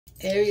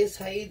Aries,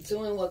 how you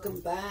doing?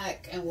 Welcome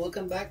back, and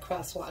welcome back,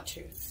 cross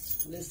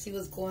watchers. Let's see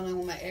what's going on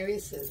with my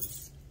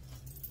Arieses.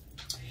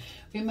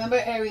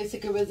 Remember, Aries,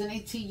 it could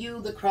resonate to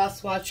you, the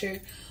cross watcher,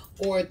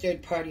 or a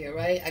third party, all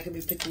right? I could be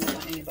picking up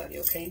on anybody,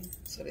 okay?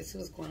 So let's see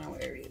what's going on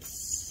with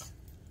Aries.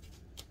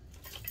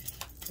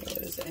 What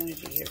is the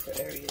energy here for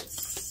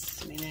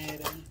Aries?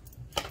 Minera.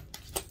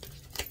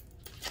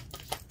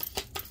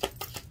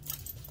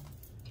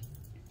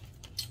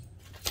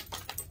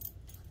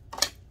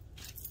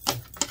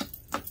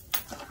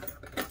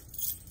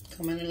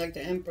 Coming in like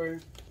the Emperor.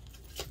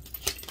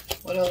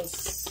 What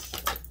else?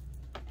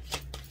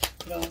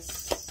 What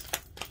else?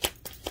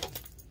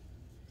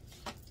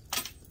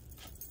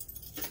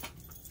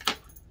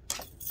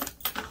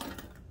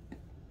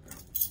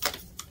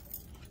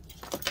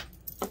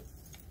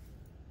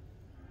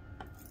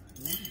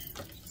 Man.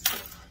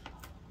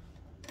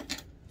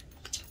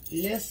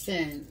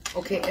 Listen.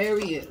 Okay,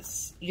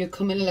 Aries. You're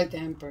coming in like the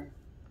Emperor.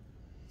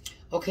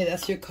 Okay,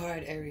 that's your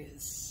card,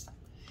 Aries.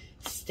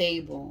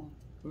 Stable.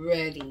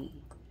 Ready,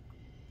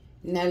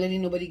 not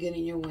letting nobody get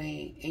in your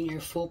way, in your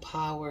full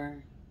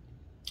power.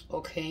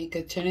 Okay,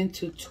 could turn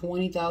into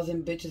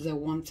 20,000 bitches at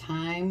one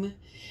time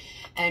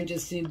and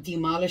just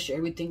demolish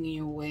everything in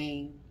your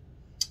way.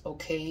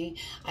 Okay,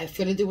 I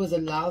feel like there was a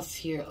loss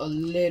here, a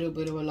little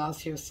bit of a loss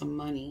here of some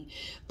money,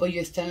 but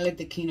you're standing like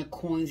the King of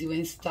Coins. You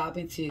ain't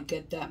stopping till you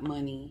get that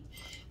money.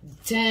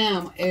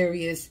 Damn,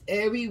 Aries,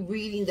 every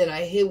reading that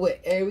I hit with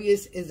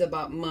Aries is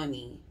about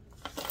money.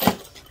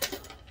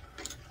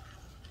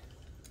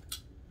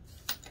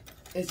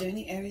 Is there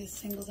any Aries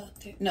singles out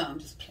there? No, I'm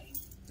just playing.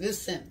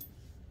 Listen.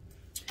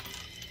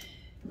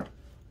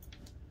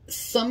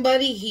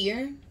 Somebody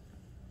here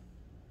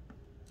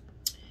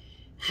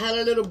had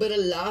a little bit of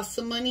loss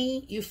of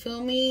money, you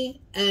feel me?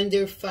 And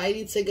they're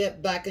fighting to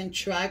get back on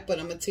track. But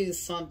I'm going to tell you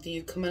something.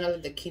 You're coming out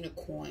of the King of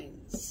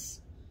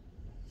Coins.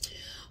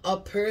 A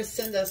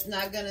person that's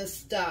not going to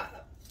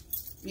stop.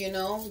 You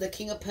know, the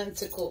King of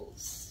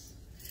Pentacles.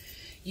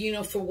 You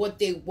know, for what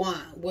they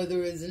want,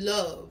 whether it's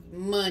love,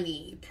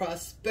 money,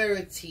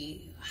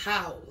 prosperity,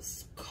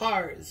 house,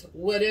 cars,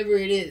 whatever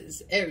it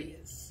is,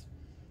 Aries,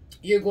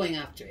 you're going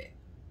after it.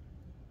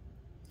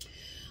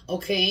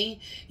 Okay?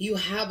 You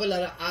have a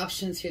lot of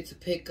options here to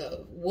pick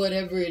up,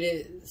 whatever it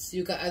is.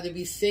 You could either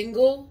be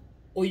single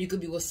or you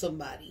could be with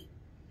somebody.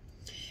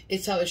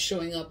 It's how it's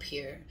showing up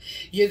here.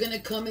 You're going to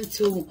come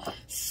into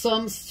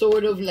some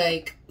sort of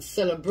like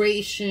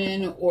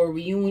celebration or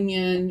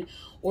reunion,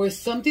 or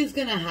something's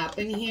going to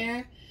happen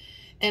here.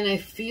 And I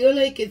feel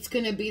like it's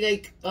going to be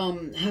like,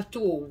 have to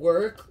a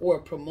work or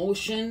a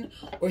promotion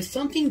or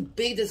something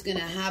big that's going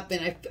to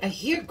happen. I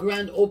hear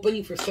grand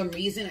opening for some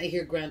reason. I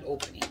hear grand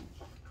opening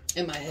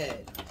in my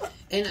head.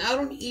 And I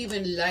don't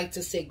even like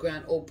to say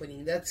grand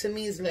opening. That to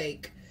me is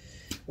like,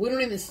 we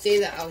don't even say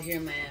that out here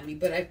in Miami.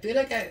 But I feel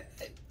like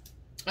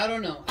I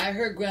don't know. I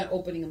heard grand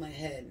opening in my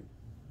head.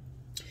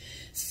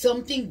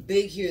 Something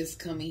big here is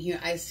coming here.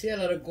 I see a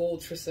lot of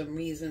gold for some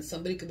reason.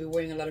 Somebody could be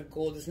wearing a lot of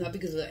gold. It's not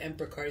because of the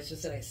Emperor card. It's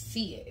just that I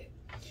see it.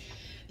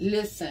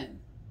 Listen.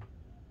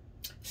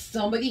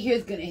 Somebody here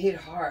is going to hit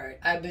hard.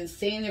 I've been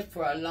saying it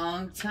for a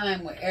long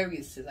time with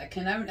Aries. I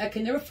can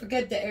never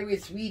forget the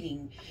Aries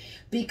reading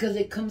because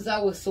it comes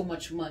out with so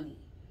much money.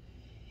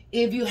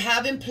 If you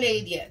haven't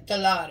played yet, the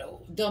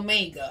Lotto, the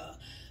Mega,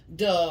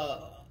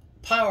 the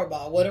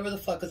Powerball, whatever the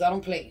fuck, because I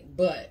don't play.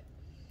 But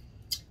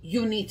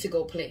you need to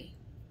go play.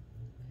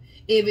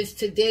 If it's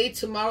today,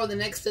 tomorrow, the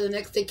next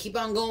day, keep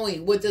on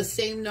going with the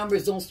same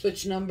numbers. Don't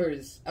switch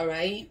numbers, all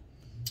right?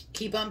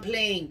 Keep on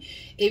playing.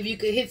 If you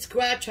could hit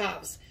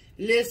scratch-offs,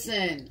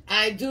 listen,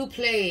 I do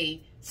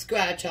play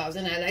scratch-offs,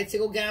 and I like to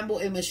go gamble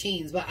in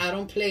machines, but I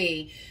don't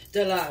play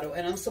the Lotto,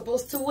 and I'm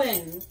supposed to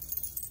win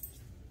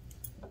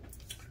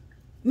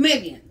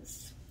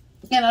millions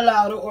in a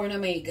Lotto or an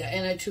Omega,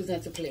 and I choose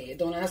not to play it.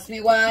 Don't ask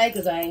me why,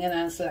 because I ain't going to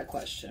answer that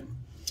question.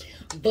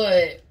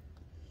 But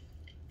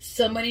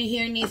somebody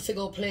here needs to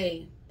go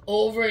play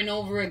over and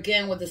over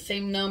again with the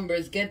same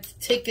numbers. Get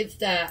tickets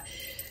that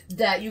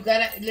you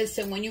gotta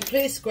listen. When you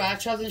play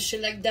scratch offs and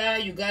shit like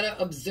that, you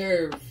gotta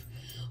observe,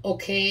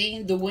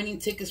 okay, the winning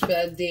tickets for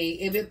that day.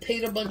 If it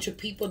paid a bunch of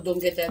people,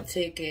 don't get that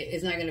ticket.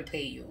 It's not gonna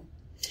pay you.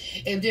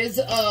 If there's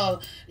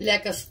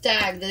like a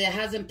stack that it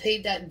hasn't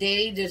paid that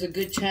day, there's a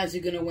good chance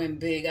you're gonna win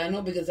big. I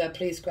know because I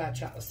play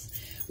scratch offs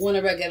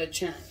whenever I get a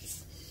chance.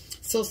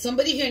 So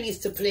somebody here needs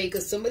to play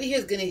because somebody here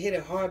is going to hit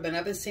it hard, man.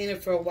 I've been saying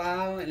it for a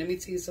while. And let me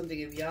tell you something.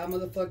 If y'all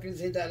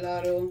motherfuckers hit that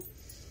Lotto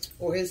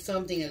or hit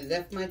something and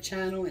left my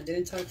channel and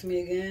didn't talk to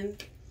me again,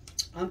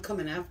 I'm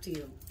coming after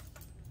you.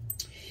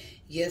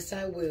 Yes,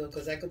 I will,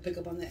 because I could pick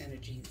up on the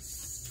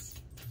energies.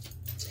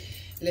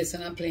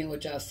 Listen, I'm playing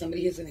with y'all.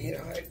 Somebody here's going to hit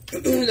it hard.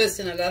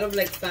 Listen, a lot of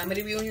like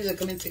family reunions are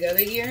coming together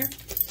here.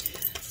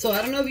 So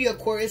I don't know if you're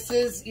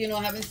Aquariuses, you know,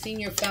 haven't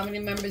seen your family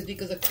members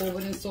because of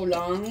COVID in so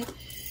long.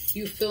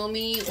 You feel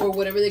me? Or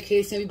whatever the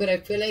case may be. But I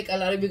feel like a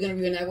lot of you are going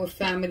to reunite with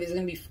family. There's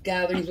going to be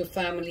gatherings with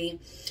family.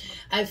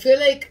 I feel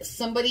like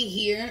somebody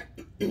here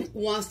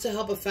wants to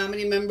help a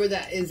family member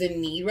that is in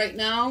need right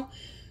now.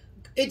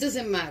 It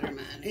doesn't matter,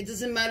 man. It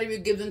doesn't matter if you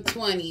give them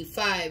 20,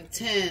 5,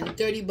 10,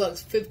 30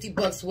 bucks, 50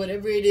 bucks,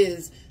 whatever it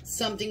is.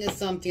 Something is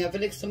something. I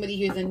feel like somebody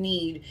here's in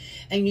need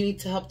and you need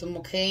to help them,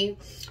 okay?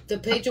 The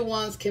Page of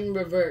Wands can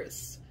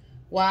reverse.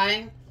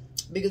 Why?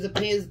 Because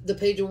the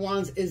Page of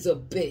Wands is a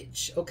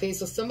bitch, okay?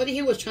 So somebody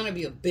here was trying to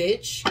be a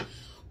bitch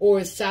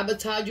or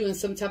sabotage you in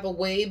some type of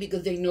way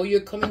because they know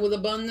you're coming with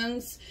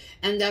abundance,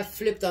 and that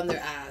flipped on their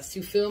ass.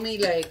 You feel me?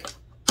 Like,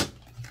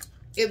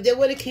 if they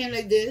would have came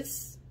like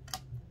this,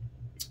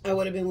 I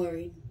would have been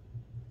worried.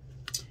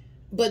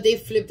 But they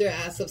flipped their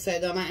ass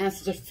upside down. My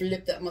ancestors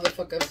flipped that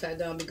motherfucker upside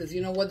down because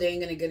you know what? They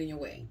ain't going to get in your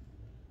way.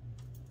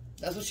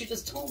 That's what she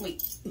just told me.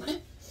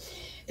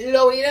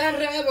 Lo irá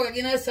raro porque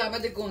aquí nadie sabe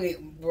mete con it,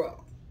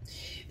 bro.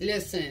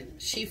 Listen,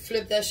 she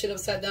flipped that shit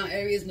upside down,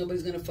 Aries.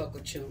 Nobody's going to fuck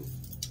with you.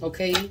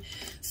 Okay?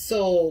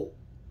 So,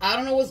 I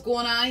don't know what's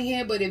going on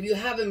here, but if you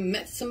haven't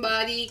met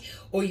somebody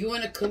or you're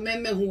in a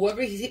commitment,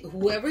 whoever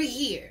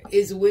here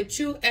is with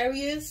you,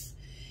 Aries,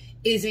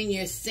 is in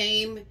your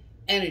same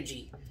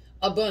energy.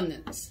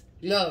 Abundance,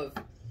 love,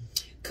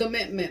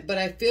 commitment. But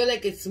I feel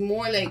like it's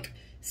more like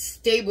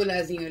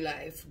stabilizing your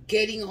life,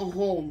 getting a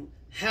home,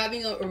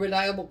 having a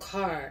reliable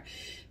car,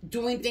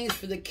 doing things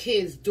for the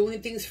kids,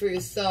 doing things for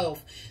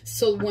yourself.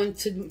 So when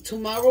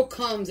tomorrow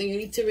comes and you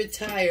need to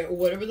retire or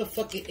whatever the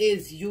fuck it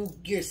is,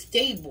 you're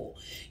stable.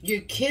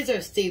 Your kids are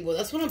stable.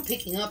 That's what I'm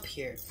picking up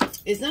here.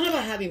 It's not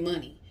about having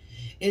money.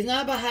 It's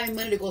not about having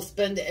money to go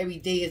spend it every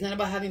day. It's not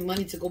about having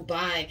money to go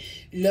buy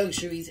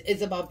luxuries.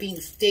 It's about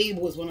being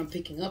stable is what I'm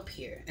picking up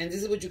here. And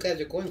this is what you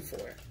guys are going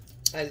for.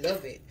 I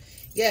love it.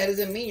 Yeah, it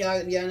doesn't mean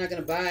y'all not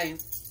going to buy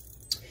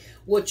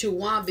what you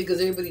want because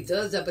everybody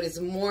does that, but it's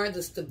more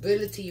the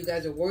stability you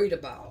guys are worried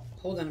about.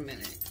 Hold on a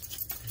minute.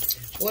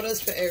 What else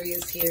for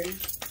Aries here?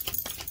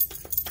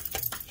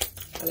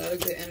 A lot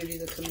of good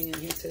energies are coming in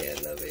here today.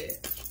 I love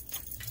it.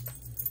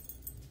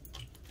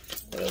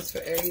 What else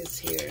for Aries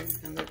here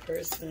and their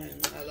person?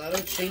 A lot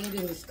of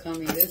changes is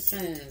coming.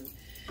 Listen.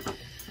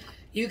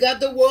 You got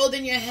the world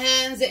in your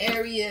hands,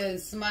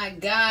 Aries. My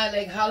God,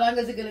 like, how long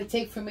is it going to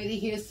take for me to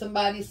hear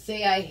somebody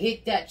say, I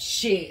hit that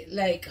shit?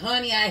 Like,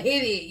 honey, I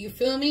hit it. You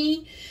feel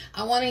me?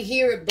 I want to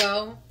hear it,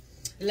 bro.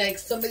 Like,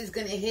 somebody's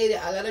going to hit it.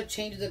 A lot of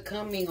changes are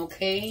coming,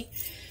 okay?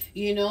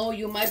 You know,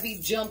 you might be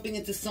jumping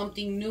into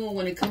something new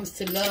when it comes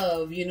to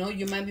love. You know,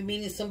 you might be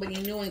meeting somebody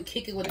new and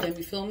kicking with them.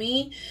 You feel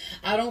me?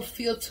 I don't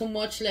feel too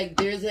much like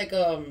there's like,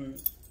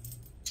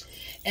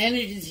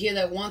 energies here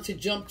that want to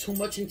jump too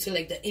much into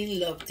like the in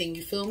love thing,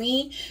 you feel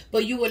me?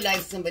 But you would like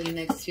somebody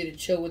next to you to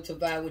chill with, to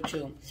vibe with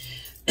you,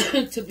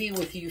 to be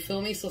with you, you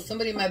feel me? So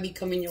somebody might be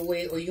coming your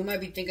way, or you might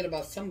be thinking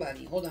about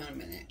somebody. Hold on a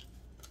minute.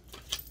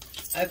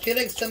 I feel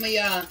like some of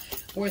y'all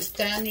were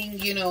standing,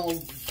 you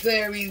know,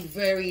 very,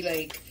 very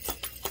like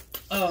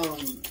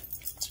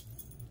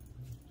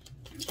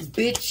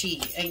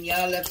bitchy, and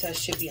y'all left that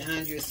shit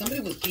behind you. Somebody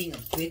was being a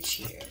bitch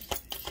here,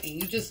 and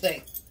you just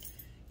like,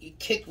 you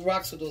kick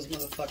rocks with those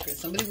motherfuckers.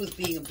 Somebody was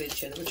being a bitch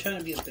here. They were trying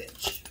to be a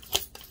bitch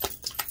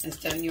and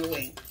stand in your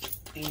way.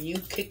 And you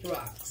kicked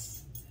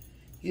rocks.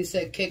 You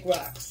said kick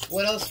rocks.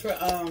 What else for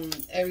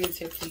Aries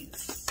here,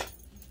 please?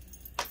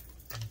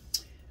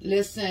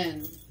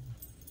 Listen.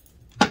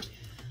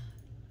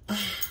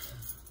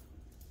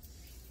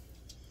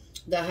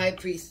 The High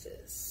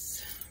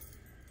Priestess.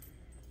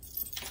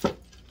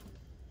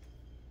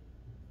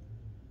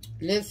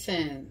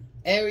 Listen,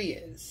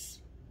 Aries.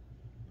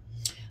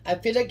 I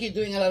feel like you're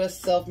doing a lot of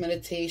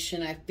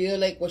self-meditation. I feel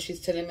like what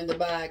she's telling me in the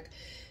back,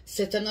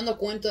 se están dando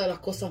cuenta de las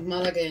cosas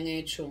malas que han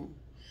hecho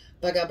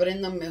para que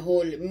aprendan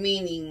mejor.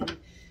 Meaning,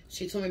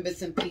 she told me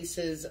bits and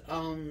pieces,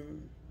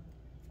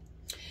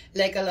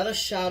 like a lot of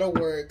shadow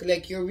work.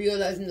 Like you're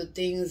realizing the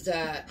things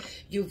that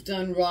you've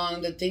done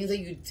wrong, the things that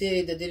you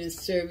did that didn't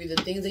serve you,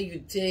 the things that you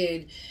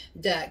did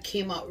that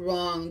came out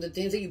wrong, the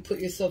things that you put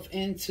yourself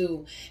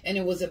into and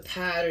it was a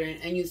pattern.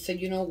 And you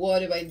said, you know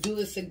what, if I do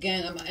this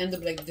again, I'm going to end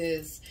up like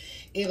this.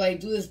 If I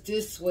do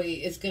this way,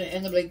 it's going to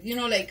end up like, you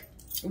know, like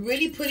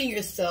really putting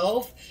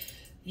yourself,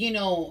 you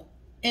know,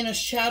 in a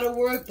shadow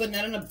work, but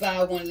not in a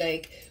bad one.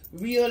 Like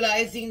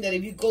realizing that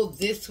if you go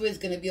this way, it's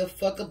going to be a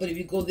fuck up. But if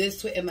you go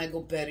this way, it might go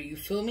better. You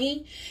feel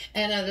me?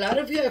 And a lot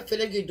of you, I feel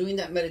like you're doing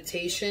that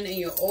meditation and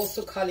you're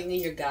also calling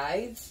in your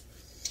guides.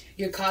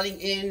 You're calling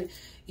in,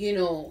 you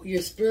know,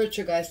 your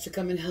spiritual guides to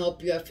come and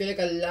help you. I feel like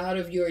a lot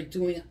of you are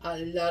doing a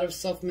lot of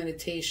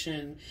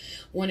self-meditation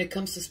when it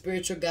comes to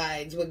spiritual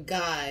guides, with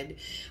God,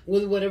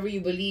 with whatever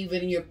you believe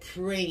in. You're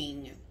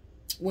praying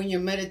when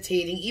you're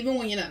meditating, even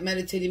when you're not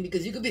meditating,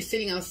 because you could be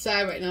sitting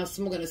outside right now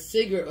smoking a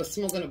cigarette or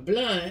smoking a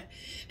blunt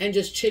and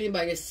just chilling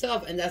by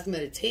yourself, and that's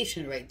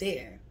meditation right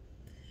there.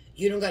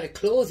 You don't got to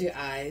close your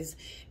eyes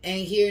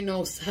and hear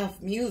no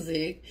soft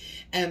music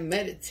and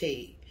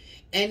meditate.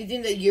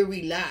 Anything that you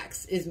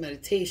relax is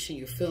meditation,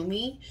 you feel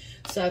me?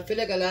 So I feel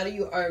like a lot of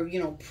you are,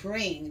 you know,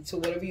 praying to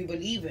whatever you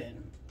believe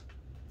in.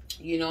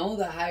 You know,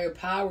 the higher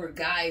power,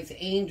 guides,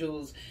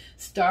 angels,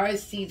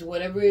 stars, seeds,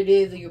 whatever it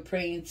is that you're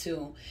praying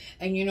to.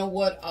 And you know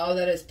what? All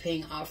that is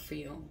paying off for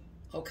you.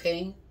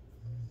 Okay?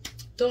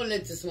 Don't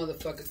let this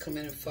motherfucker come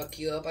in and fuck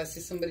you up. I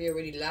see somebody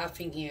already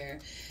laughing here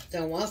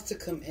that wants to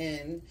come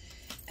in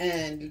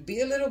and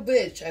be a little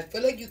bitch. I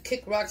feel like you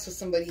kick rocks with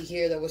somebody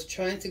here that was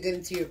trying to get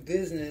into your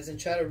business and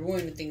try to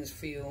ruin things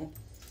for you.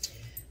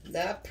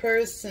 That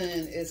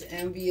person is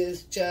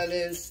envious,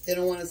 jealous. They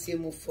don't want to see you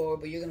move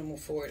forward, but you're going to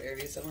move forward,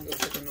 Aries. I don't give a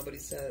fuck what nobody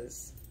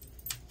says.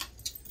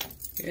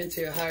 You're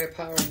into your higher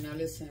power. Now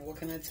listen, what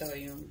can I tell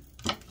you?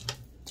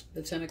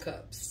 The Ten of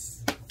Cups.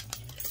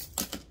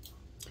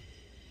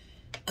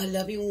 A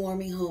loving,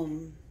 warming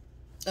home.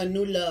 A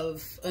new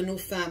love. A new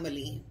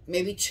family.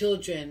 Maybe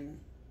children.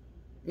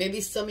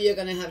 Maybe some of you are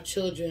going to have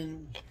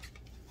children.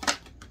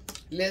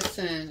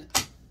 Listen,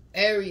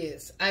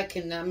 Aries, I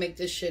cannot make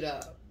this shit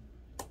up.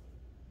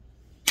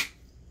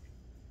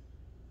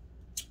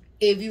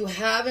 If you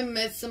haven't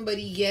met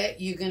somebody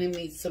yet, you're going to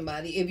meet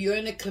somebody. If you're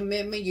in a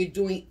commitment, you're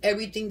doing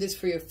everything this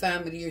for your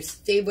family. You're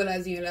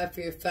stabilizing your life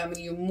for your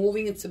family. You're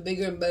moving into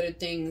bigger and better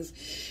things.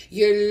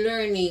 You're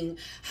learning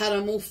how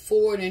to move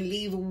forward and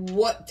leave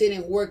what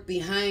didn't work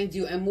behind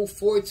you and move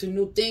forward to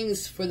new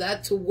things for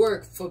that to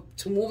work,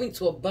 to moving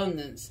to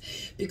abundance,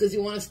 because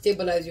you want to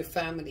stabilize your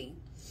family.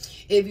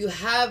 If you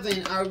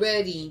haven't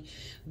already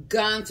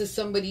gone to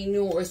somebody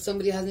new, or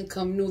somebody hasn't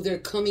come new, they're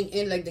coming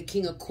in like the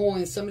King of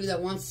Coins. Somebody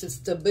that wants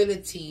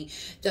stability,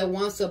 that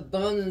wants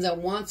abundance, that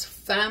wants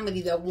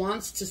family, that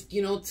wants to,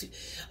 you know,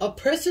 a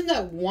person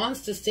that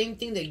wants the same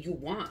thing that you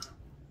want.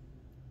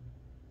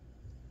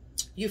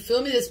 You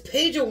feel me? This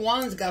Page of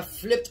Wands got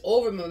flipped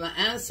over by my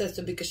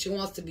ancestor because she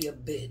wants to be a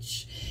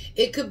bitch.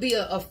 It could be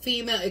a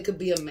female, it could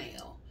be a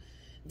male.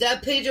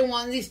 That Page of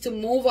Wands needs to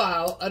move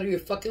out of your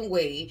fucking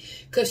way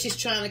because she's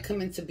trying to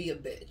come in to be a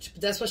bitch.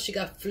 But that's why she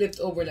got flipped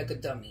over like a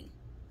dummy.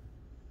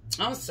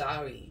 I'm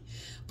sorry.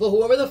 But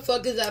whoever the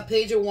fuck is that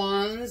Page of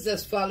Wands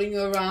that's following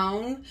you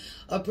around,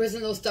 a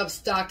person that'll stop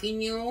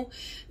stalking you,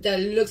 that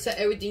looks at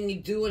everything you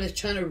do and is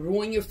trying to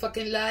ruin your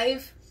fucking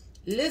life,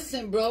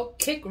 listen, bro,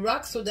 kick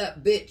rocks with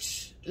that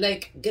bitch.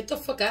 Like, get the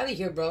fuck out of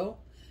here, bro.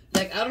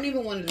 Like, I don't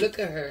even want to look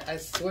at her. I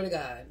swear to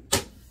God.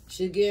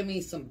 She gave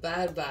me some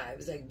bad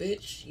vibes. Like,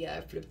 bitch, yeah,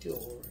 I flipped you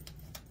over.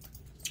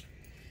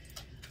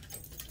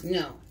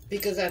 No,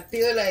 because I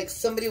feel like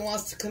somebody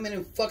wants to come in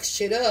and fuck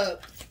shit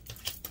up.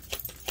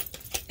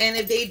 And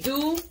if they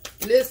do,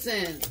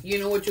 listen, you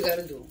know what you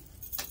gotta do.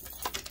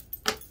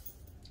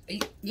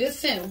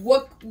 Listen,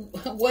 what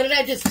did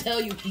I just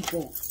tell you,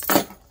 people?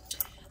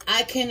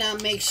 I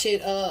cannot make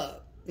shit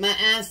up. My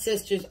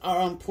ancestors are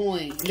on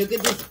point. Look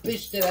at this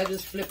bitch that I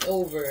just flipped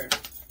over.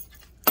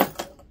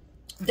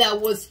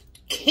 That was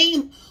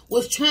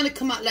trying to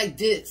come out like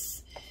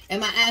this, and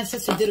my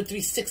ancestor did a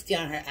 360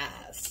 on her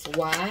ass.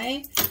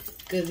 Why?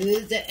 Because it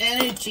is the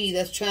energy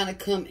that's trying to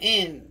come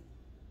in,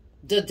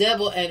 the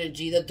devil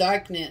energy, the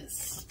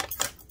darkness.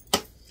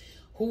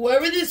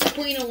 Whoever this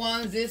Queen of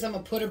Wands is, I'm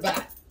gonna put her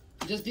back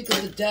just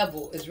because the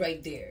devil is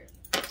right there.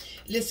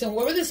 Listen,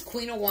 whoever this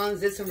Queen of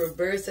Wands is in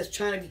reverse, that's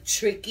trying to be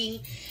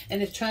tricky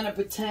and is trying to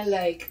pretend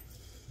like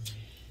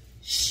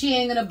she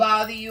ain't gonna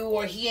bother you,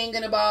 or he ain't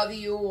gonna bother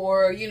you,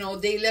 or, you know,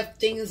 they left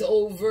things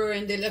over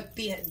and they left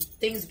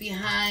things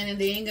behind and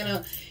they ain't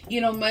gonna,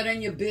 you know, meddle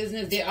in your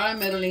business. They are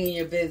meddling in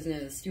your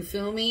business. You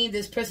feel me?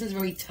 This person's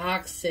very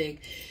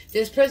toxic.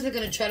 This person's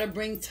gonna try to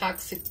bring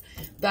toxic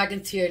back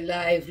into your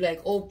life, like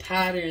old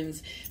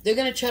patterns. They're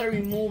gonna try to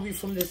remove you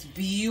from this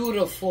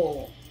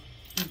beautiful,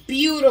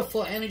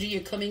 beautiful energy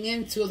you're coming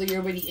into, that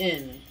you're already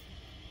in.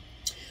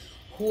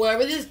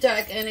 Whoever this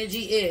dark energy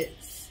is,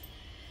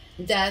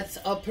 that's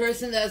a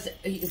person that's,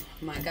 oh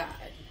my God.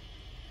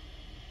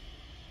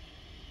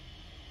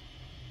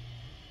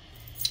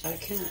 I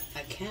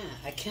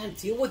can't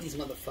deal with these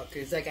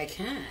motherfuckers. Like, I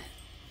can't.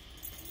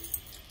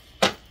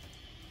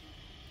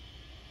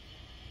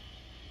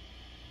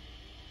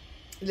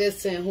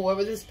 Listen,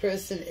 whoever this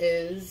person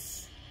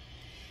is,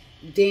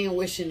 they ain't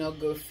wishing no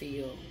good for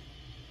you.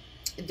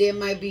 They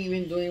might be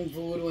even doing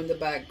voodoo in the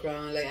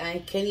background. Like, I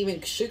can't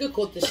even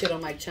sugarcoat this shit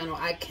on my channel.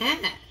 I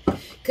can't.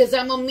 Because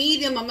I'm a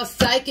medium. I'm a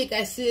psychic.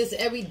 I see this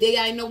every day.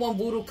 I know when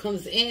voodoo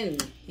comes in.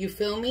 You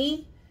feel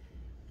me?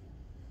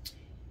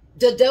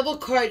 The devil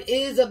card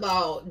is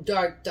about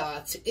dark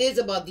thoughts. It is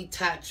about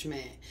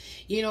detachment.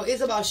 You know,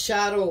 it's about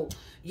shadow,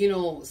 you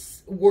know,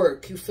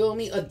 work. You feel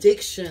me?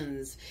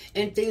 Addictions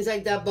and things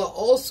like that. But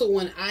also,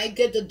 when I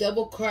get the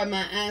devil card,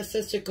 my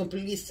ancestor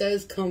completely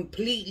says,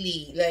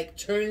 completely, like,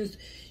 turns,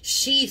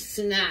 she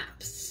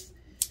snaps.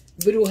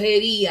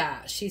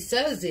 Brujeria. She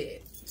says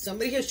it.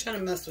 Somebody here's trying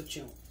to mess with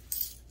you.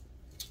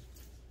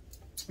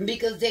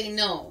 Because they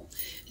know.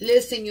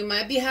 Listen, you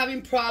might be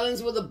having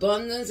problems with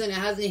abundance and it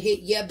hasn't hit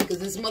yet because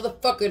this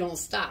motherfucker don't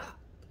stop.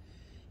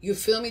 You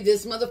feel me?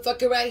 This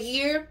motherfucker right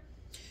here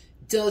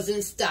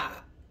doesn't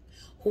stop.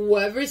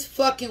 Whoever's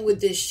fucking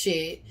with this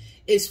shit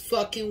is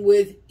fucking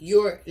with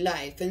your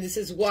life. And this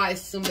is why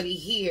somebody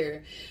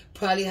here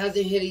probably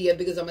hasn't hit it yet.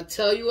 Because I'm going to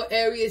tell you,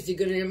 Aries, you're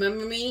going to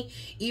remember me.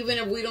 Even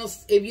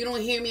if you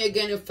don't hear me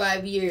again in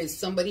 5 years,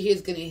 somebody here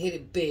is going to hit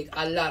it big.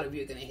 A lot of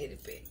you are going to hit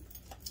it big.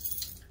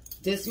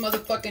 This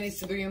motherfucker needs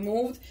to be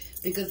removed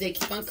because they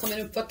keep on coming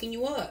and fucking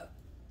you up.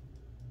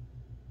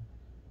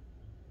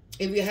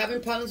 If you're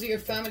having problems with your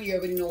family, you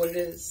already know what it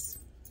is.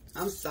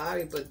 I'm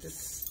sorry, but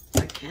this,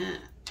 I can't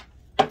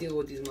deal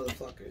with these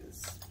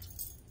motherfuckers.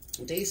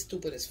 They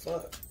stupid as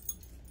fuck.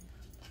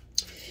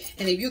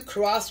 And if you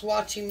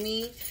cross-watching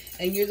me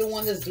and you're the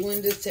one that's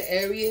doing this to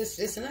Aries,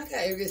 listen, I got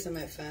Aries in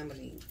my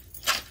family.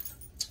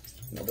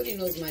 Nobody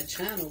knows my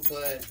channel,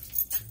 but,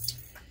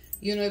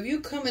 you know, if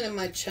you come into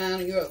my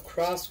channel, you're a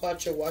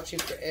cross-watcher watching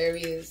for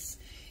Aries,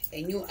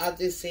 and you out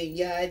there saying,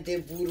 yeah, I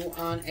did voodoo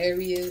on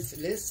Aries,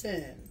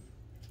 listen.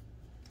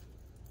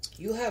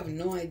 You have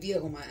no idea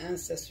who my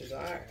ancestors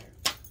are.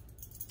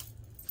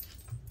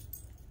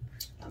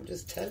 I'm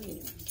just telling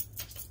you.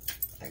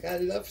 I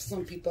got love for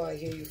some people out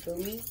here, you feel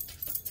me?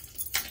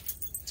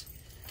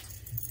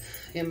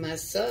 And my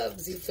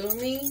subs, you feel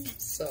me?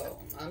 So,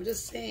 I'm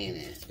just saying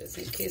it. Just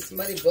in case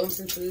somebody bumps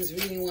into this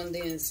reading one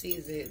day and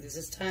sees it. This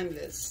is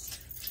timeless.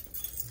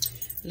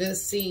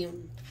 Let's see.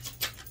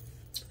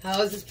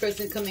 How is this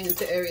person coming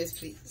into Aries,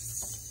 please?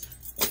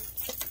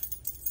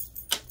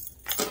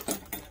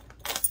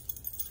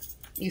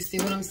 You see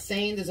what I'm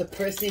saying? There's a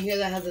person here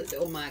that has a...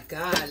 Oh my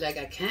God, like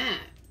I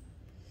can't.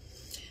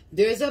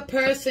 There's a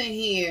person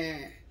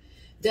here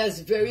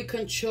that's very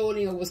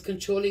controlling or was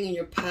controlling in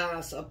your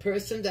past. A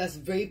person that's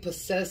very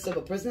possessive.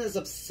 A person that's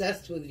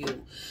obsessed with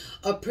you.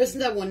 A person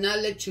that will not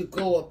let you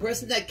go. A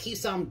person that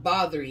keeps on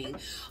bothering.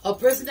 A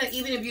person that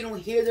even if you don't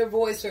hear their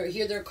voice or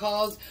hear their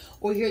calls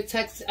or hear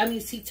texts, I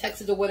mean see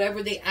texts or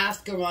whatever they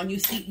ask around,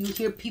 you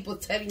hear people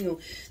telling you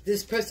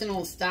this person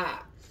won't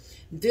stop.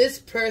 This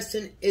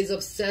person is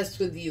obsessed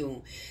with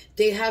you.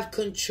 They have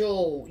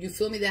control. You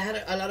feel me? They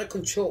had a lot of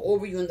control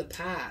over you in the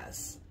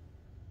past.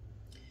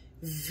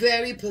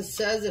 Very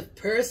possessive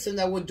person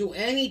that would do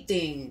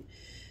anything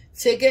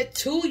to get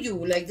to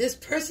you. Like, this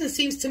person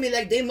seems to me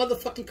like they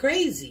motherfucking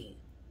crazy.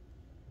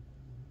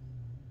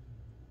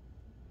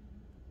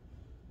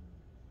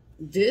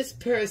 This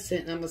person,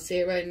 I'm going to say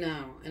it right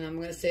now, and I'm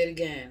going to say it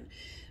again.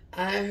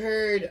 I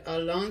heard a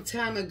long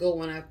time ago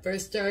when I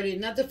first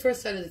started, not the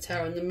first side of the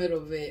tower, in the middle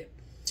of it,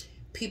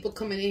 people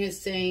coming in here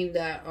saying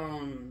that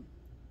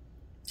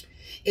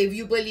if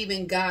you believe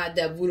in God,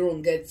 that voodoo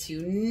don't get to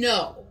you.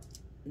 No,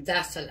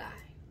 that's a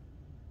lie.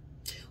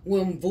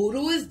 When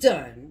voodoo is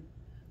done,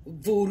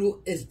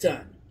 voodoo is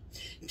done.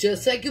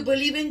 Just like you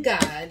believe in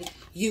God,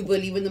 you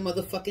believe in the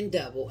motherfucking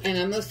devil. And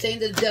I'm not saying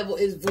the devil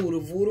is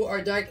voodoo. Voodoo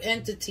are dark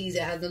entities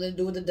that has nothing to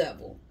do with the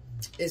devil.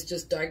 It's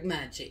just dark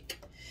magic.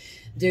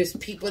 There's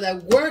people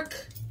that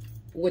work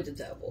with the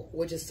devil,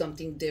 which is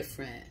something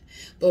different.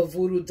 But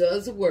voodoo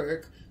does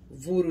work.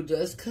 Voodoo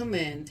does come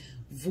in.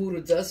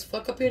 Voodoo does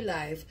fuck up your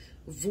life.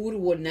 Voodoo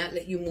will not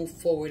let you move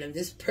forward. And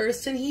this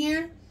person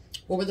here,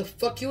 whoever the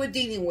fuck you were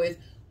dealing with,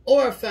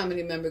 or a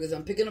family member, because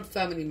I'm picking up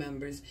family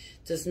members,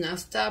 does not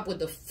stop with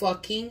the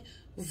fucking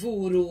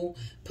voodoo.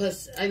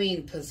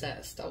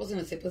 Possessed. I was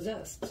going to say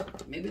possessed.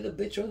 Maybe the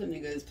bitch or the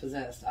nigga is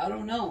possessed. I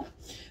don't know.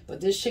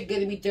 But this shit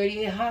getting me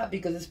 38 hot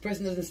because this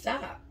person doesn't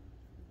stop.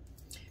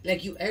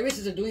 Like, you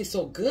Aries are doing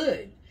so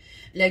good.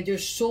 Like,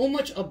 there's so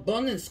much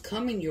abundance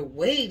coming your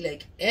way.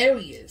 Like,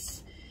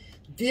 Aries.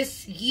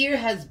 This year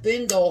has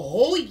been the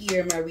whole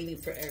year my reading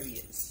for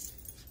Aries.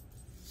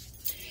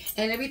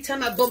 And every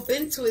time I bump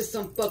into it,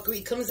 some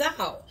fuckery comes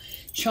out.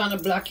 Trying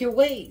to block your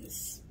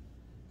ways.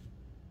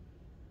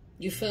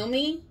 You feel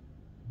me?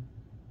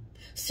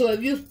 So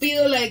if you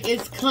feel like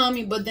it's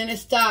coming, but then it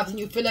stops, and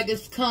you feel like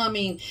it's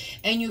coming,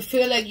 and you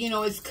feel like, you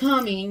know, it's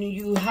coming, and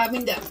you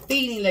having that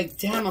feeling like,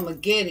 damn, I'm gonna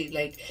get it.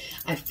 Like,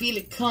 I feel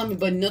it coming,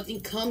 but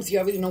nothing comes. You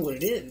already know what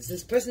it is.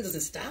 This person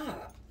doesn't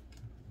stop.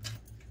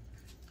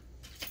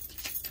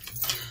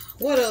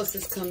 What else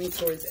is coming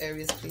towards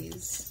Aries,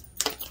 please?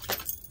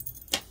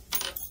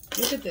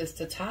 Look at this,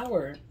 the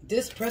Tower.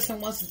 This person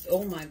wants,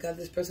 oh my God,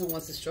 this person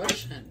wants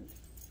destruction.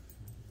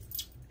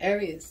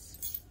 Aries.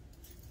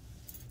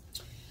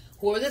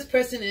 Whoever this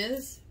person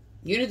is,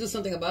 you need to do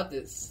something about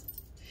this.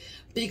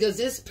 Because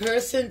this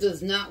person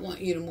does not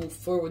want you to move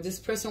forward. This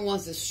person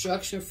wants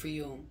destruction for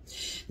you.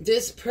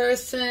 This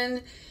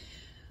person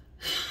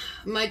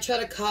might try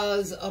to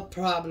cause a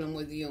problem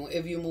with you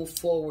if you move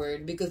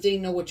forward, because they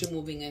know what you're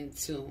moving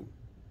into.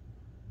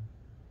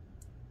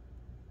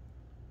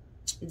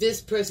 This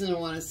person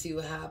don't want to see you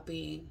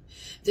happy.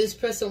 This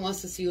person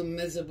wants to see you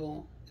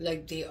miserable,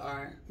 like they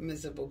are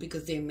miserable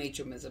because they made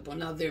you miserable.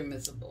 Now they're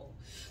miserable.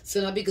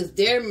 So not because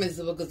they're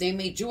miserable, because they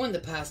made you in the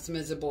past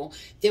miserable,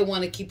 they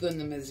want to keep you in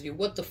the misery.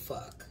 What the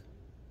fuck?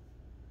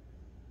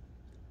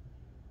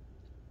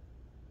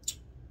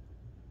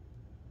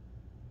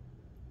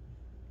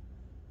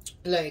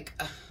 Like,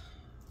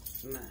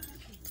 man.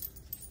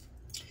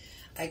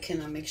 I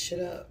cannot make shit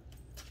up.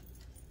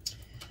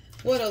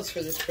 What else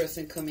for this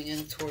person coming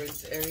in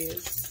towards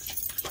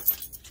Aries?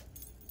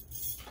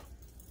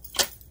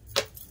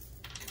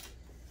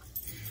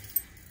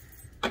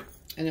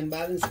 An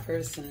imbalanced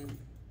person.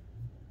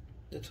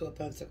 The Two of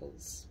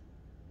Pentacles.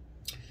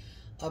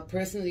 A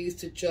person that used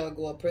to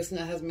juggle. A person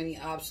that has many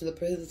options. A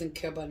person that doesn't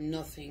care about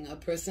nothing. A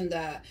person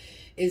that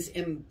is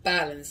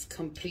imbalanced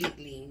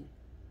completely.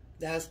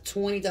 That has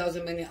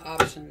 20,000 many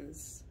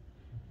options.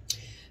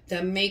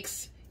 That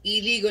makes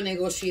illegal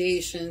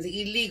negotiations,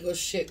 illegal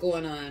shit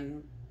going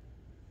on.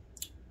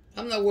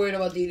 I'm not worried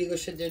about the illegal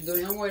shit they're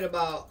doing. I'm worried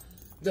about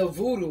the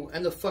voodoo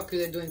and the fucker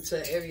they're doing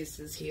to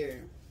Aries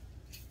here.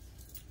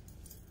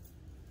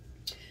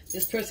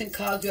 This person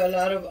caused you a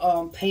lot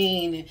of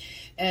pain.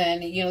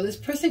 And, you know, this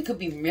person could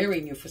be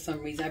marrying you for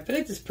some reason. I feel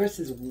like this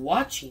person's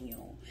watching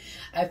you.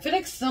 I feel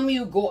like some of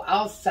you go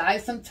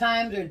outside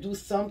sometimes or do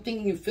something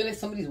and you feel like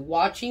somebody's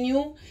watching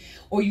you.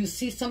 Or you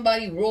see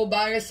somebody roll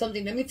by or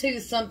something. Let me tell you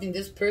something.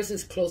 This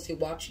person's closely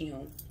watching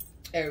you,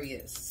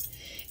 Aries.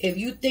 If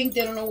you think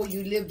they don't know where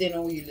you live, they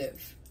know where you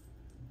live.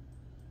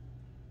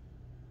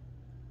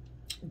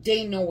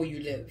 They know where you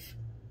live.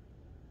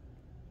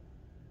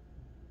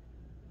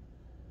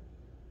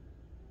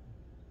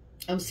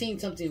 I'm seeing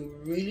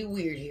something really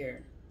weird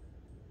here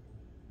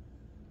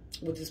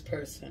with this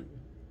person.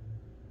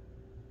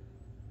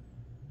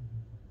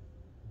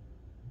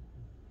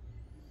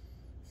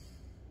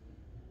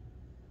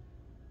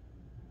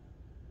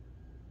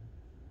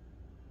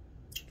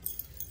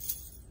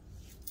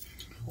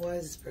 Why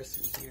is this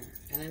person here?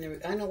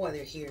 And I know why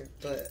they're here,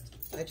 but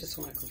I just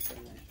want to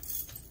confirm it.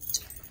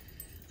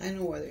 I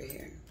know why they're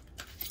here.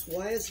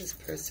 Why is this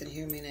person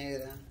here, mi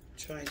negra,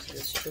 trying to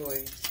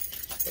destroy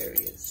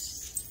Aries?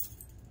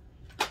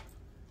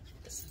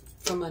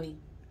 For money.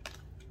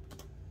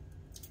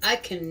 I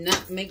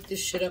cannot make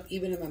this shit up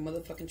even if my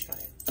motherfucking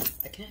tried.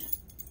 I can't.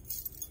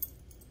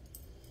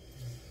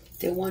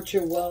 They want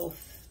your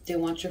wealth. They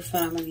want your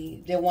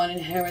family. They want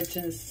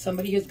inheritance.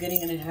 Somebody is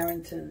getting an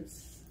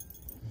inheritance.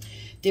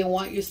 They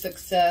want your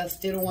success.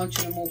 They don't want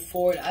you to move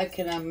forward. I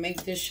cannot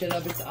make this shit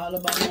up. It's all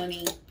about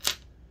money.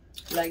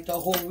 Like the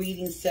whole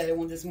reading said it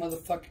when this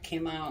motherfucker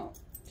came out.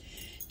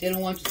 They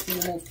don't want you to see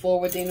you move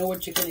forward. They know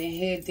what you're going to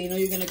hit. They know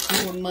you're going to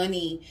come with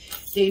money.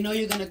 They know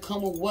you're going to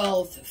come with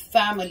wealth,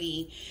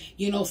 family,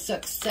 you know,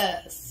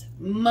 success,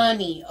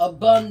 money,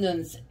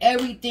 abundance.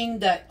 Everything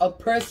that a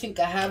person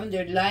can have in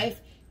their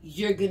life,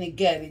 you're going to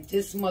get it.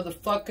 This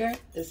motherfucker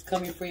is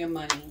coming for your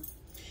money,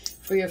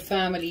 for your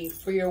family,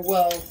 for your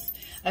wealth.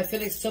 I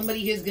feel like somebody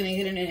here is going to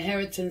hit an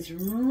inheritance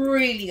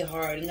really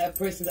hard. And that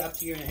person's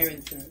after your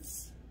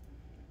inheritance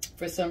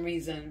for some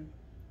reason.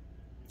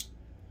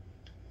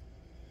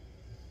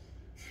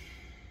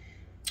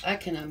 I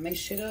cannot make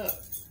shit up.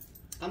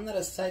 I'm not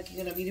a psychic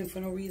and I'm eating for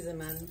no reason,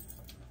 man.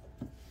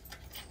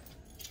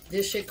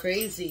 This shit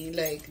crazy.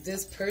 Like,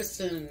 this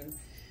person,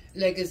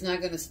 like, it's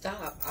not gonna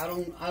stop. I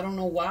don't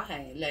know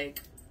why. Like,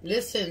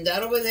 listen,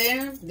 that over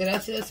there, did I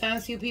see the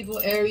signs to you people?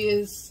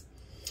 Aries.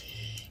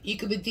 You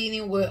could be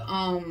dealing with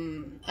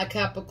a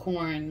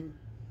Capricorn,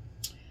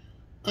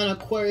 an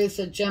Aquarius,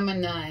 a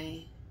Gemini,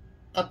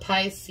 a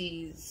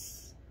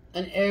Pisces,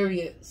 an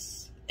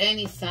Aries,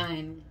 any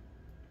sign.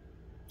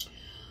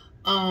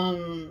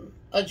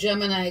 A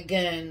Gemini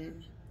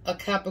again, a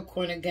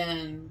Capricorn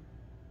again,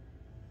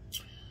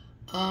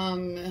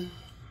 another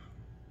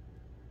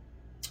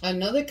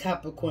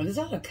Capricorn. There's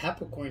not a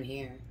Capricorn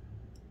here,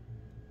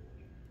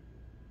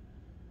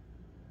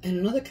 and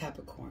another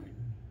Capricorn,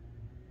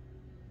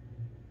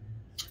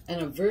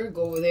 and a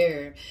Virgo over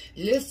there.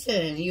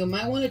 Listen, you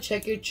might want to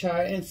check your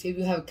chart and see if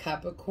you have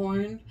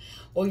Capricorn,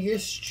 or you're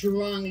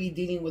strongly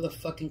dealing with a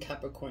fucking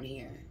Capricorn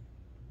here.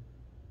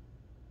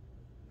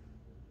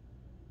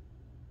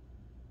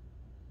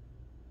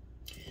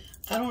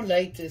 I don't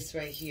like this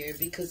right here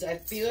because I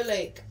feel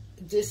like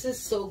this is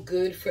so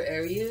good for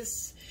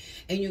Aries.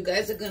 And you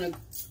guys are going to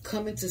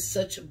come into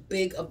such a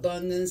big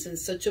abundance and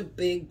such a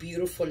big,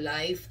 beautiful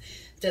life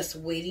that's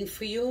waiting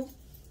for you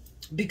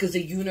because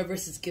the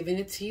universe is giving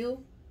it to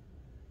you.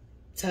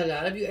 To a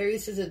lot of you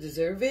Aries that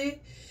deserve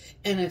it.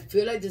 And I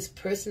feel like this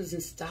person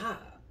doesn't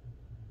stop.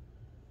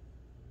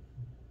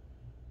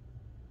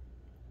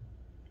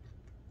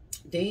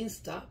 They ain't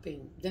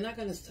stopping. They're not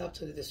going to stop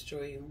till they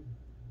destroy you.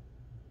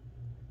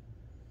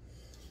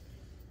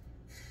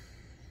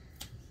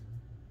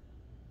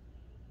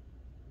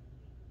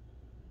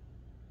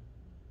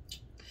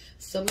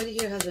 Somebody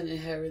here has an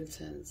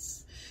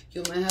inheritance.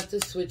 You might have to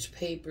switch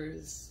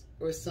papers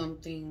or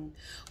something,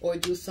 or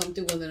do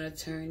something with an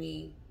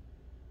attorney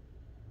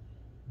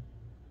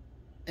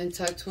and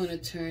talk to an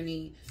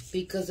attorney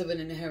because of an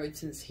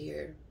inheritance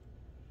here.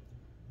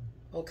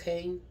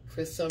 Okay?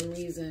 For some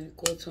reason,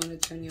 go to an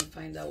attorney and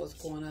find out what's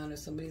going on, or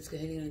somebody's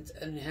getting an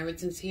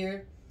inheritance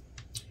here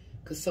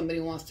because somebody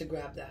wants to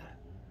grab that.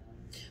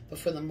 But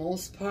for the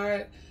most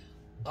part,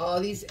 all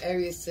these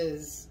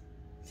Arises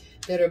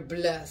that are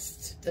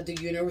blessed, that the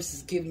universe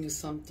is giving you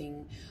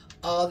something,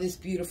 all these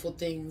beautiful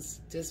things,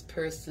 this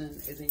person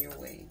is in your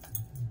way.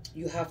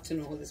 You have to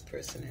know who this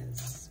person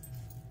is.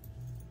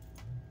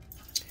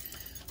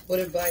 What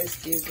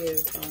advice do you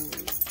give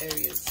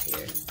Aries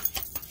here?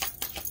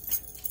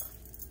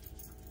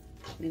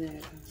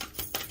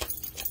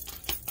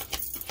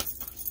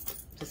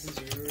 This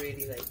is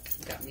really like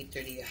got me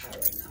 30 high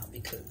right now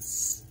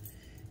because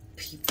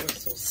people are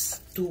so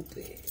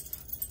stupid.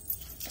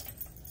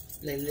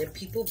 Like, let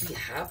people be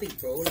happy,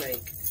 bro.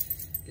 Like,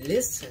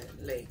 listen,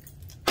 like,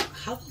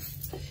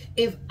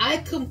 if I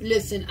could,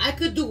 listen, I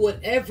could do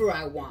whatever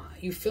I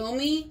want. You feel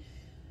me?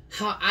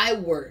 how I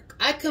work.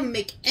 I can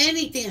make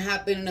anything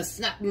happen in a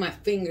snap of my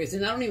fingers,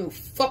 and I don't even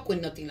fuck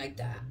with nothing like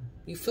that.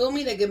 You feel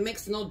me? Like, it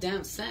makes no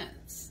damn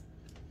sense.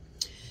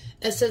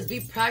 It says, be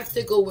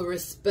practical with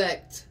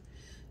respect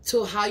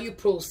to how you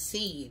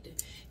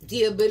proceed.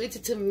 The ability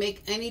to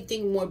make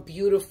anything more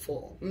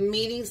beautiful.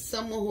 Meeting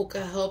someone who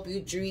can help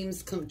your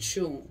dreams come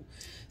true.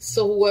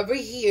 So whoever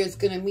here is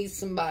going to meet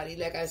somebody,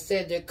 like I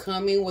said, they're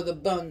coming with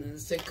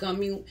abundance. They're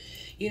coming,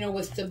 you know,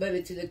 with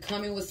stability. They're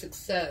coming with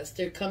success.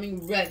 They're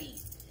coming ready.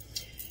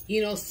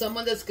 You know,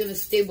 someone that's going to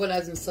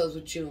stabilize themselves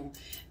with you.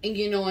 And,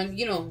 you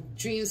know,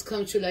 dreams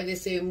come true, like they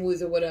say in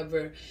movies or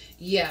whatever.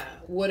 Yeah,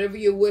 whatever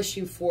you're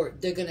wishing for,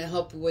 they're going to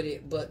help you with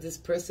it. But this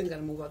person got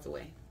to move out the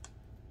way.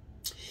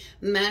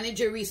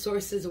 Manage your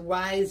resources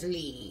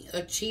wisely.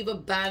 Achieve a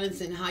balance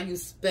in how you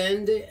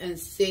spend and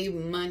save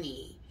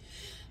money.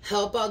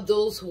 Help out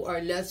those who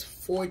are less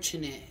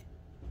fortunate.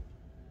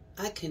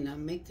 I cannot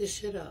make this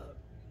shit up.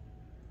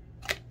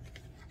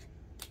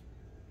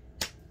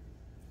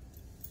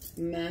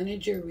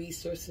 Manage your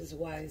resources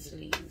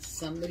wisely.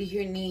 Somebody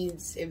here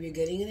needs, if you're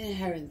getting an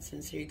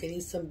inheritance or you're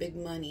getting some big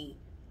money,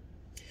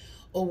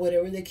 or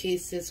whatever the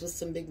case is with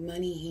some big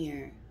money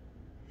here,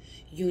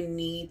 you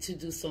need to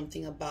do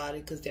something about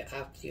it because they're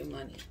after your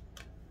money.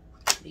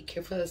 Be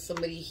careful that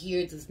somebody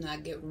here does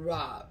not get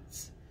robbed.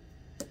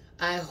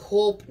 I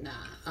hope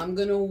not. I'm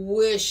going to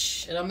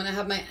wish, and I'm going to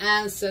have my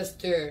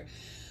ancestor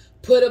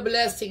put a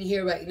blessing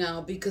here right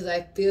now, because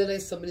I feel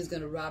like somebody's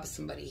going to rob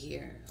somebody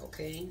here,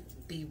 okay?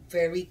 Be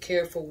very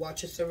careful.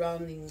 Watch your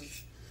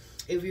surroundings.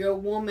 If you're a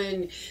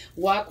woman,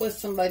 walk with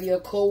somebody, a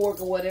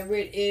co-worker, whatever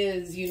it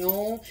is, you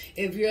know?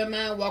 If you're a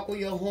man, walk with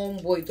your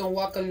homeboy. Don't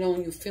walk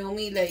alone, you feel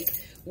me? Like,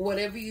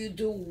 whatever you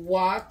do,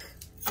 walk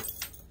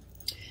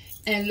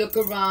and look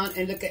around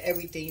and look at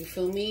everything, you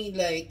feel me?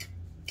 Like,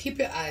 keep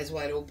your eyes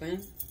wide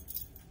open.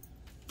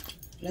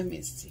 Let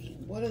me see.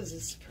 What does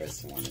this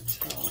person want to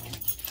tell?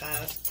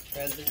 Past,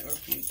 present, or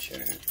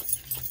future?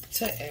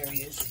 To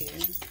Aries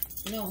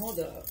here. No, hold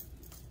up.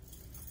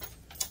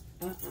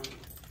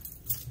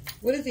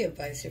 What is the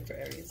advice here for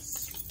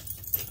Aries?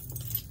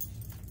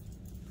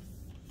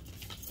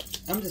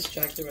 I'm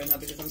distracted right now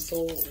because I'm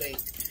so, like,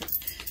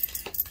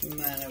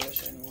 man, I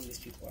wish I knew who these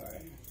people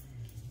are.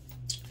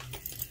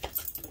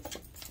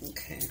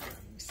 Okay, let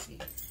me see.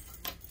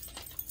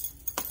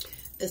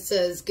 It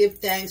says, give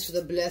thanks for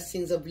the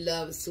blessings of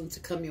love soon to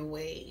come your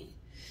way.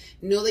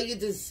 Know that you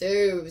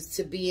deserve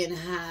to be and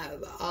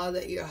have all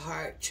that your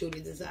heart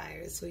truly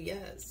desires. So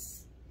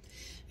yes,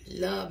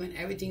 love and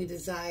everything you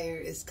desire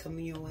is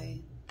coming your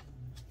way.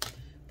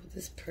 But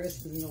this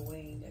person's in the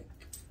way. Like,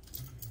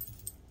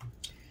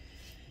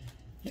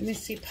 let me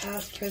see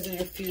past,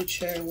 present, or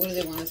future. What do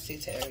they want to say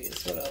to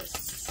Aries? What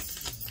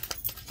else?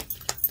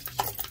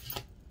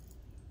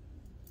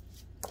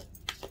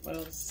 What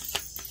else?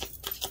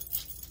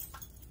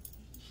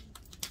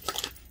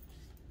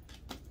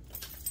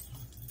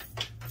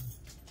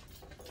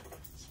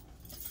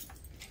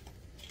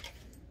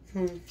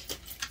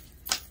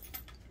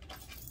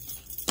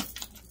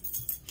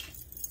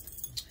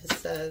 It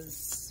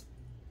says,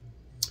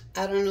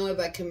 I don't know if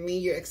I can meet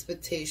your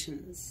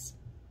expectations.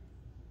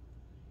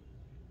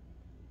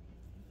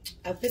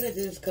 I feel like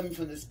this is coming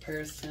from this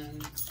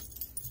person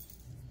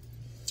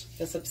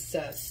that's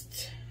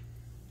obsessed.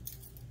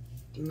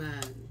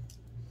 Man,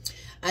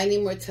 I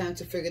need more time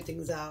to figure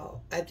things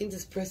out. I think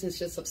this person is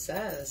just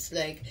obsessed.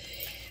 Like,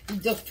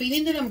 the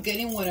feeling that I'm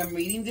getting when I'm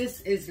reading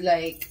this is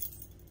like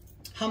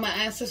how my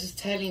ancestors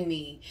telling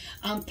me,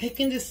 I'm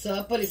picking this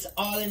up, but it's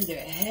all in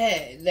their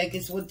head. Like,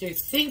 it's what they're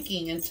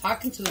thinking and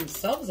talking to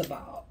themselves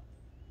about.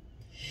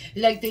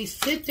 Like, they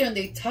sit there and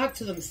they talk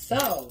to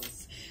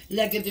themselves.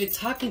 Like, if they're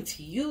talking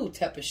to you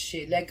type of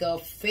shit. Like a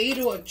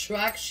fatal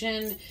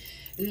attraction,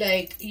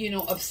 like, you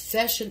know,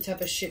 obsession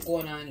type of shit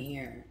going on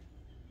here.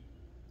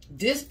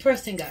 This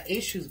person got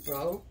issues,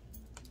 bro.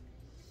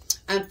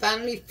 I'm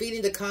finally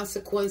feeling the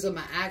consequence of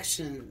my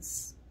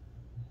actions.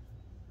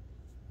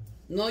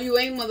 No, you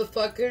ain't,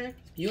 motherfucker.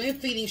 You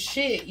ain't feeling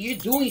shit. You're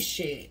doing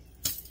shit.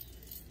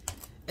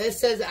 It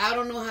says, I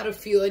don't know how to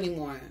feel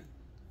anymore.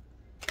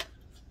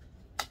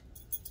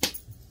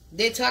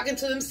 They're talking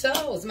to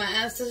themselves. My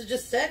ancestors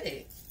just said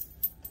it.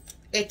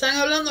 Están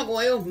hablando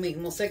con ellos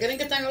mismos. Se creen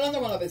que están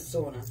hablando con la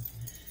persona.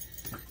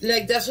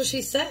 Like, that's what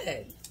she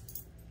said.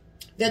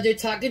 That they're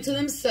talking to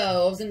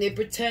themselves and they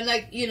pretend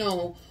like, you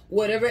know,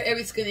 whatever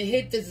Aries going to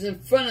hit this is in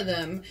front of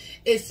them.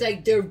 It's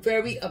like they're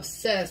very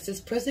obsessed. This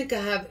person could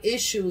have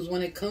issues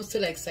when it comes to,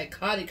 like,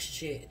 psychotic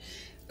shit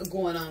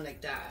going on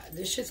like that.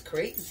 This shit's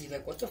crazy.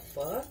 Like, what the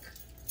fuck?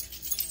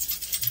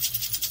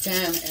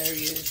 Damn,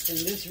 Aries. And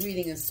this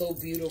reading is so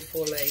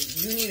beautiful.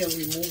 Like, you need to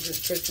remove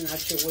this person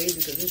out your way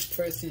because this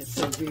person is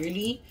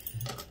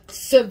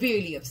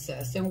severely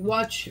obsessed. And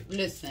watch,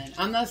 listen,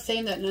 I'm not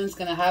saying that nothing's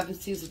going to happen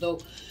to you, so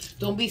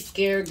don't be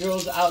scared,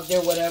 girls out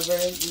there, whatever.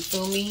 You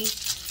feel me?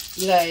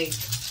 Like,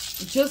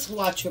 just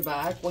watch your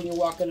back when you're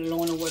walking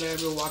alone or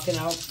whatever, walking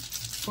out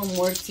from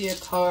work to your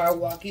car,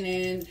 walking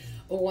in,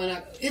 or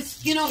when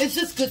it's, you know, it's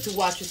just good to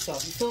watch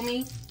yourself. You feel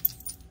me?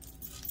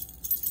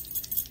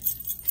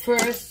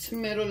 First,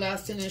 middle,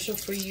 last initial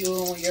for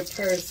you, your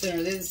person,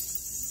 or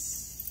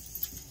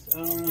this, I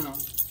don't know,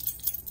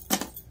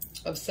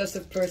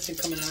 obsessive person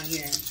coming out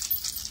here.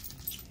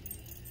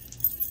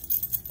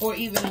 Or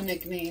even a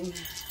nickname.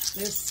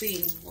 Let's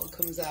see what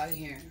comes out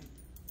here.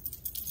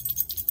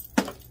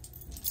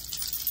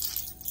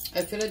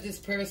 I feel like this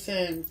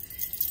person,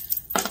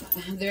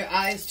 their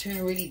eyes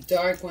turn really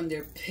dark when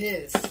they're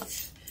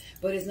pissed.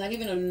 But it's not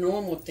even a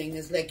normal thing.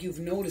 It's like you've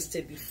noticed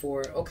it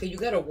before. Okay, you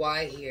got a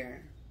Y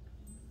here.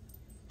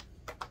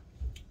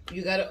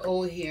 You got an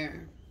O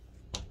here.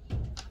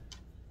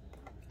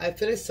 I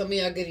feel like some of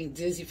y'all are getting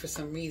dizzy for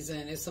some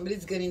reason. If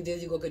somebody's getting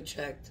dizzy, go get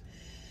checked.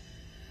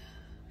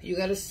 You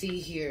got a C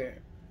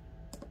here.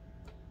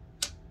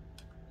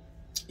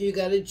 You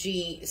got a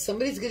G.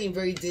 Somebody's getting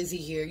very dizzy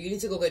here. You need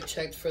to go get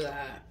checked for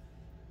that.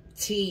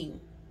 T.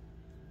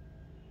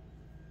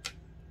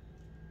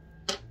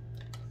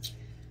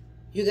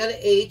 You got an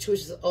H, which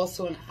is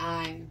also an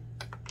I.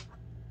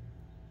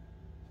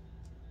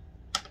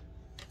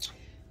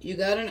 You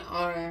got an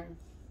R.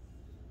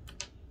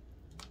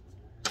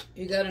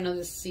 You got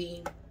another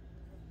C.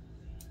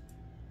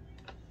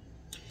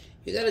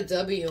 You got a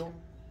W.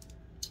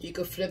 You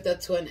could flip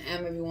that to an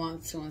M if you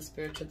want to on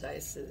spiritual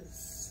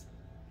dices.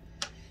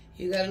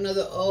 You got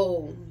another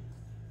O.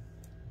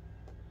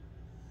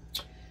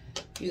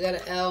 You got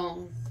an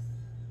L.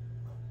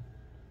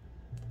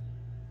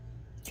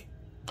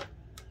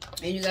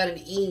 And you got an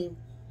E.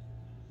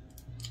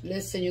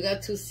 Listen, you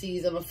got two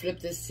C's. I'm going to flip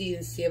this C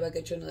and see if I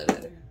get you another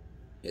letter.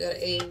 You got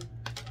an A.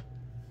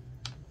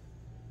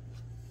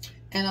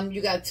 And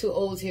you got two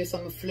O's here, so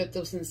I'm going to flip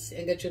those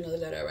and get you another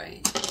letter,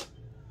 right?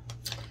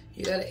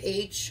 You got an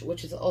H,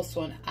 which is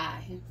also an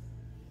I.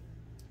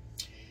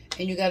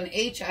 And you got an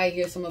HI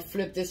here, so I'm going to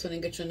flip this one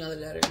and get you another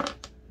letter.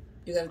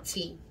 You got a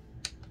T.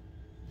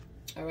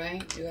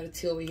 Alright? You got a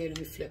T over here. Let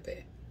me flip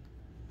it.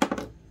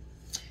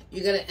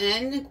 You got an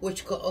N,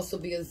 which could also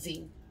be a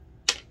Z.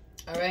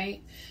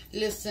 Alright?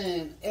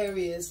 Listen,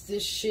 Aries,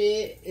 this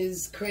shit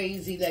is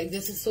crazy. Like,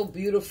 this is so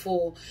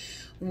beautiful.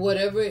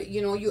 Whatever,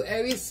 you know, you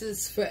Aries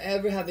is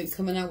forever having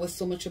coming out with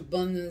so much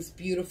abundance,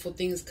 beautiful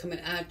things coming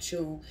at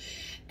you.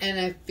 And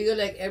I feel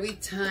like every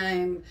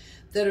time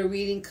that a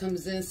reading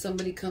comes in,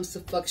 somebody comes to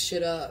fuck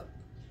shit up.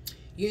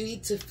 You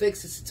need to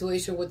fix the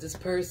situation with this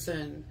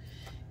person.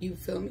 You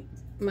feel me?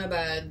 My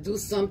bad. Do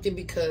something,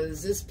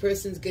 because this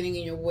person's getting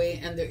in your way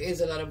and there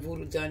is a lot of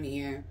voodoo done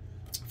here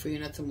for you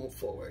not to move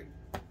forward.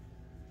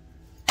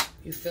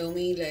 You feel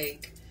me?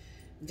 Like,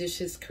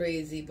 this is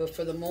crazy. But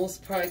for the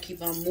most part,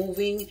 keep on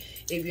moving.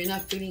 If you're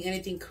not feeling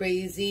anything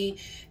crazy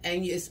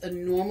and it's a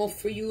normal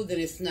for you, then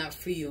it's not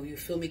for you. You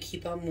feel me?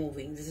 Keep on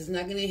moving. This is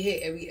not going to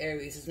hit every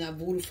Aries. It's not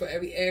voodoo for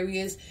every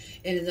Aries.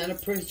 And it's not a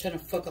person trying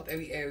to fuck up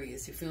every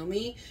Aries. You feel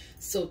me?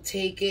 So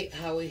take it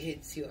how it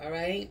hits you.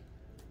 Alright?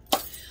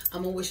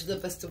 I'm going to wish you the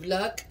best of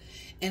luck.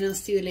 And I'll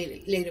see you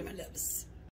later, my loves.